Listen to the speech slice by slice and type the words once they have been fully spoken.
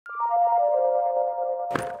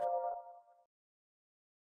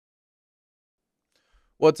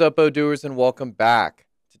What's up, Odooers, and welcome back.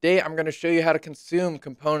 Today, I'm going to show you how to consume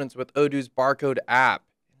components with Odoo's Barcode app.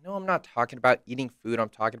 No, I'm not talking about eating food. I'm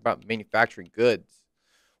talking about manufacturing goods.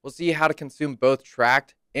 We'll see how to consume both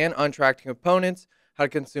tracked and untracked components, how to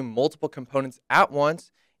consume multiple components at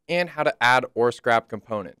once, and how to add or scrap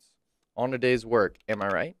components. On today's work, am I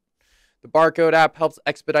right? The Barcode app helps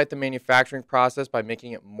expedite the manufacturing process by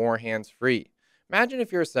making it more hands-free. Imagine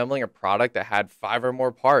if you're assembling a product that had 5 or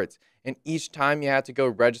more parts, and each time you had to go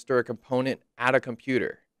register a component at a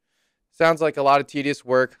computer. Sounds like a lot of tedious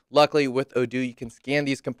work. Luckily, with Odoo, you can scan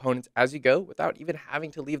these components as you go without even having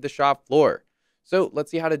to leave the shop floor. So let's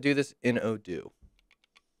see how to do this in Odoo.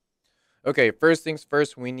 Okay, first things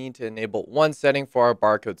first, we need to enable one setting for our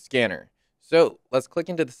barcode scanner. So let's click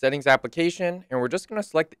into the settings application, and we're just going to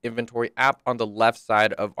select the inventory app on the left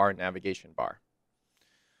side of our navigation bar.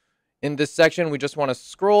 In this section, we just want to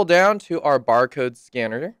scroll down to our barcode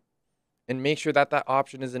scanner and make sure that that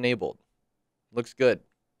option is enabled. Looks good.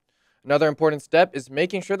 Another important step is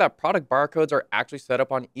making sure that product barcodes are actually set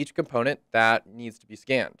up on each component that needs to be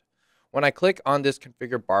scanned. When I click on this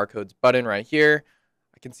Configure Barcodes button right here,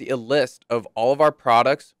 I can see a list of all of our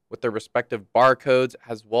products with their respective barcodes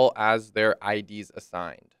as well as their IDs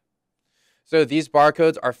assigned. So these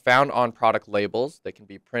barcodes are found on product labels that can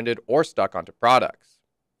be printed or stuck onto products.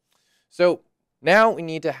 So now we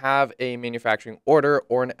need to have a manufacturing order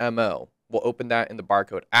or an MO. We'll open that in the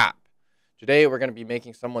Barcode app. Today we're going to be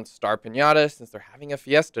making someone's star piñata since they're having a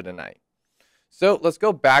fiesta tonight. So let's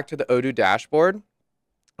go back to the Odoo dashboard, and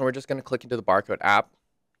we're just going to click into the Barcode app.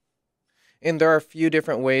 And there are a few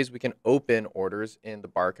different ways we can open orders in the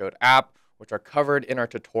Barcode app, which are covered in our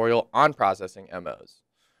tutorial on processing MOs.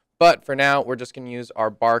 But for now, we're just going to use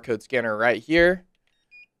our barcode scanner right here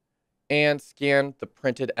and scan the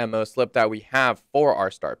printed MO slip that we have for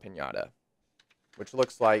our star piñata, which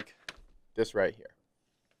looks like this right here.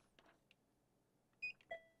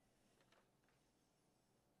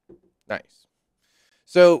 Nice.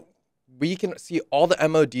 So we can see all the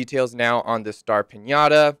MO details now on this star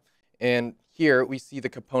piñata, and here we see the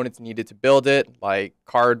components needed to build it, like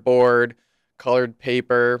cardboard, colored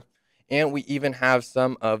paper, and we even have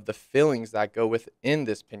some of the fillings that go within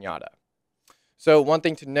this piñata. So one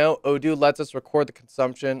thing to note, Odoo lets us record the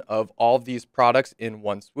consumption of all of these products in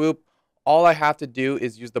one swoop. All I have to do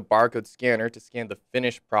is use the barcode scanner to scan the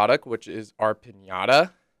finished product, which is our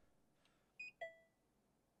piñata.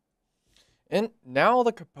 And now all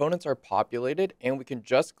the components are populated, and we can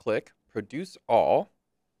just click Produce All.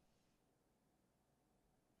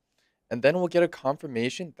 And then we'll get a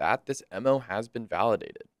confirmation that this MO has been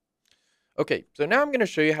validated. Okay, so now I'm going to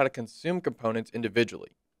show you how to consume components individually.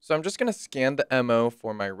 So I'm just going to scan the MO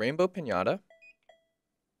for my rainbow piñata,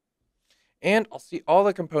 and I'll see all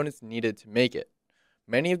the components needed to make it.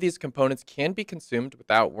 Many of these components can be consumed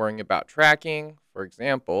without worrying about tracking. For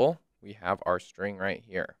example, we have our string right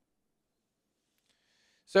here.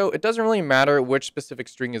 So it doesn't really matter which specific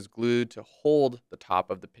string is glued to hold the top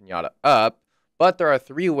of the piñata up, but there are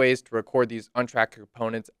 3 ways to record these untracked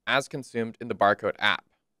components as consumed in the Barcode app.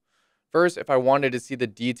 First, if I wanted to see the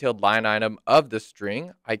detailed line item of the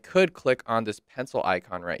string, I could click on this pencil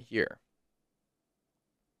icon right here.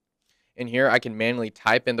 In here, I can manually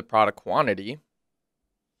type in the product quantity.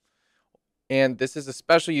 And this is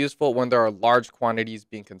especially useful when there are large quantities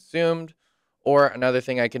being consumed. Or another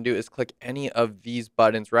thing I can do is click any of these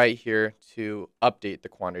buttons right here to update the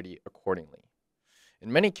quantity accordingly.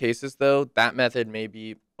 In many cases, though, that method may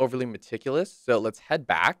be overly meticulous. So let's head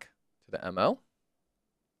back to the MO.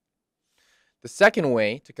 The second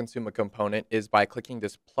way to consume a component is by clicking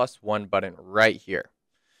this +1 button right here.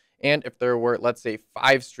 And if there were, let's say,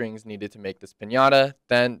 5 strings needed to make this piñata,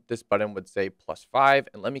 then this button would say +5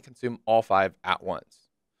 and let me consume all 5 at once.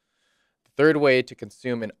 The third way to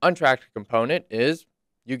consume an untracked component is,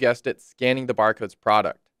 you guessed it, scanning the barcode's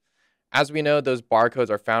product. As we know, those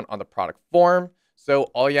barcodes are found on the product form, so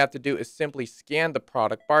all you have to do is simply scan the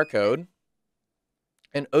product barcode,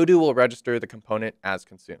 and Odoo will register the component as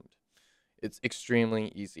consumed. It's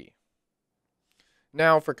extremely easy.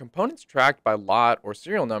 Now, for components tracked by lot or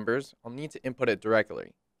serial numbers, I'll need to input it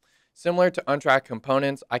directly. Similar to untracked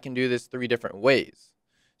components, I can do this 3 different ways.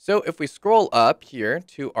 So if we scroll up here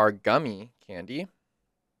to our gummy candy,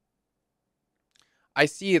 I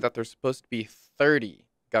see that there's supposed to be 30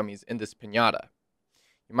 gummies in this piñata.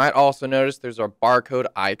 You might also notice there's a barcode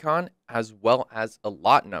icon as well as a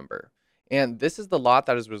lot number. And this is the lot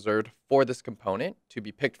that is reserved for this component to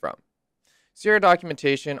be picked from. See our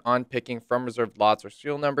documentation on picking from reserved lots or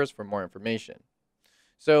serial numbers for more information.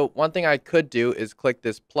 So one thing I could do is click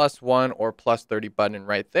this +1 or +30 button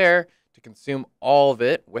right there to consume all of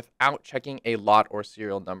it without checking a lot or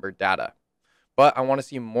serial number data. But I want to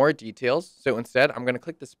see more details, so instead I'm going to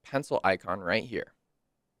click this pencil icon right here.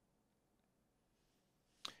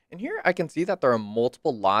 And here I can see that there are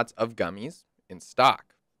multiple lots of gummies in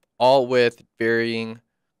stock, all with varying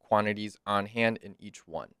quantities on hand in each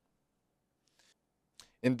one.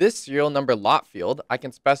 In this serial number lot field, I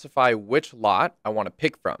can specify which lot I want to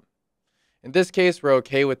pick from. In this case, we're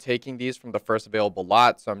okay with taking these from the first available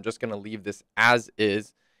lot, so I'm just going to leave this as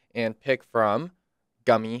is and pick from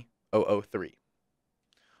gummy 003.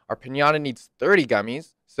 Our piñata needs 30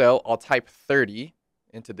 gummies, so I'll type 30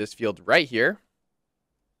 into this field right here.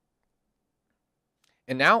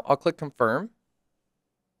 And now I'll click confirm.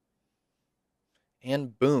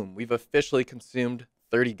 And boom, we've officially consumed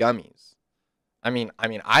 30 gummies. I mean,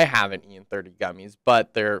 I haven't eaten 30 gummies,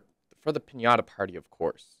 but they're for the piñata party, of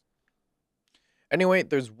course. Anyway,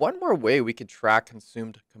 there's one more way we could track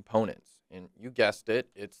consumed components, and you guessed it,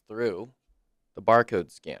 it's through the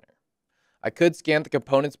barcode scanner. I could scan the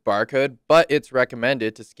component's barcode, but it's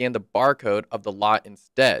recommended to scan the barcode of the lot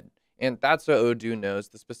instead, and that's so Odoo knows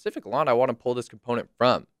the specific lot I want to pull this component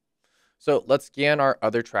from. So let's scan our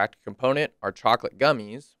other tracked component, our chocolate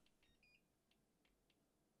gummies.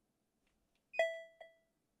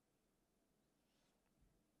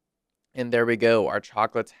 And there we go, our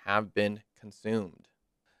chocolates have been consumed.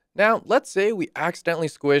 Now, let's say we accidentally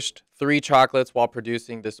squished 3 chocolates while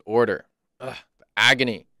producing this order. Ugh, the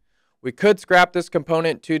agony. We could scrap this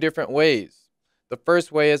component 2 different ways. The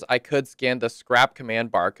first way is I could scan the scrap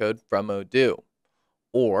command barcode from Odoo.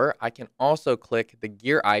 Or I can also click the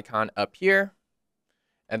gear icon up here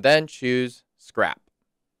and then choose scrap.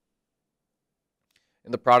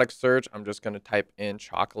 In the product search, I'm just going to type in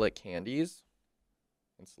chocolate candies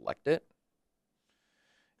and select it.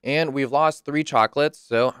 And we've lost 3 chocolates,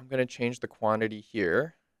 so I'm going to change the quantity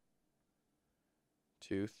here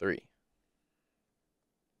to 3.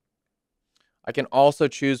 I can also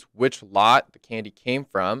choose which lot the candy came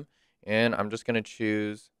from, and I'm just going to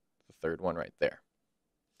choose the third one right there.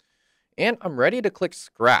 And I'm ready to click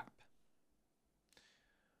scrap.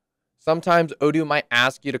 Sometimes Odoo might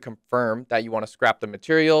ask you to confirm that you want to scrap the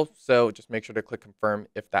material, so just make sure to click confirm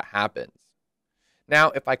if that happens.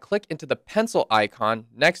 Now, if I click into the pencil icon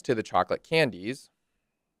next to the chocolate candies,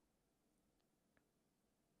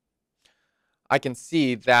 I can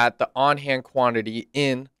see that the on-hand quantity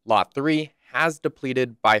in lot 3 has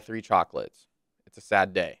depleted by 3 chocolates. It's a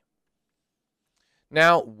sad day.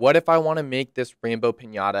 Now, what if I want to make this rainbow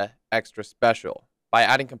piñata extra special by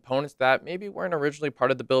adding components that maybe weren't originally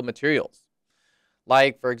part of the bill of materials?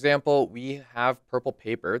 Like, for example, we have purple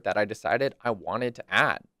paper that I decided I wanted to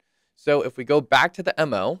add. So if we go back to the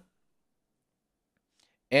MO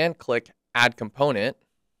and click Add Component,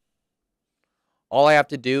 all I have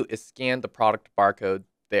to do is scan the product barcode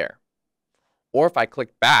there. Or if I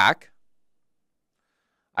click back,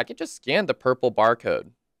 I can just scan the purple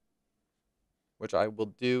barcode, which I will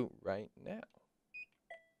do right now.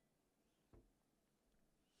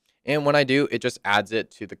 And when I do, it just adds it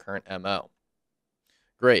to the current MO.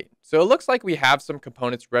 Great. So it looks like we have some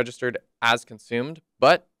components registered as consumed,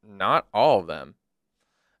 but not all of them.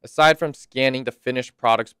 Aside from scanning the finished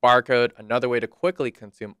product's barcode, another way to quickly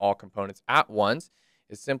consume all components at once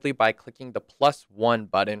is simply by clicking the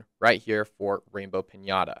 +1 button right here for Rainbow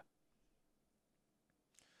Piñata.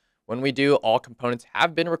 When we do, all components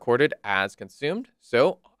have been recorded as consumed,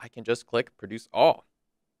 so I can just click Produce All.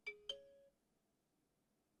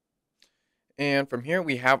 And from here,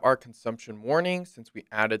 we have our consumption warning since we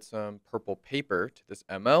added some purple paper to this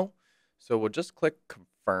MO. So we'll just click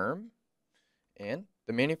Confirm, and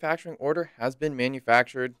the manufacturing order has been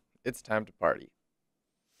manufactured. It's time to party.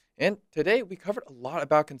 And today, we covered a lot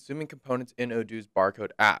about consuming components in Odoo's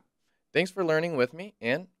Barcode app. Thanks for learning with me,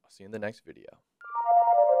 and I'll see you in the next video.